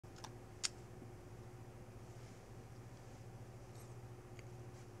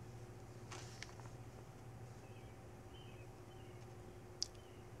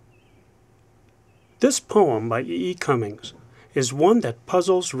This poem by E. E. Cummings is one that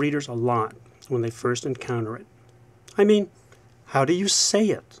puzzles readers a lot when they first encounter it. I mean, how do you say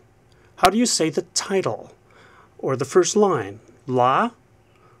it? How do you say the title? Or the first line? La?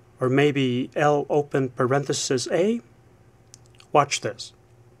 Or maybe L open parenthesis A? Watch this.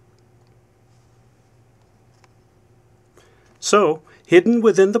 So, hidden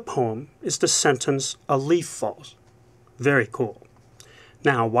within the poem is the sentence, "A leaf falls." Very cool.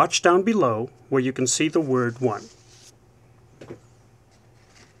 Now, watch down below where you can see the word one.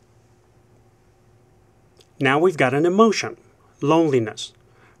 Now we've got an emotion, loneliness,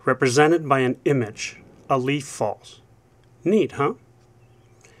 represented by an image, a leaf falls. Neat, huh?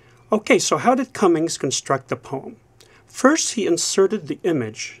 Okay, so how did Cummings construct the poem? First, he inserted the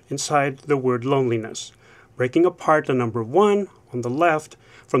image inside the word loneliness, breaking apart the number 1 on the left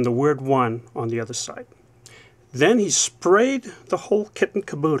from the word one on the other side. Then he sprayed the whole kit and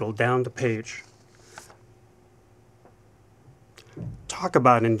caboodle down the page. Talk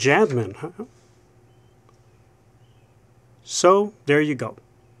about enjambment, huh? So, there you go.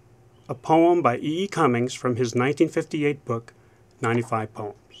 A poem by E. E. Cummings from his 1958 book, 95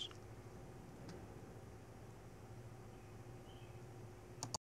 Poems.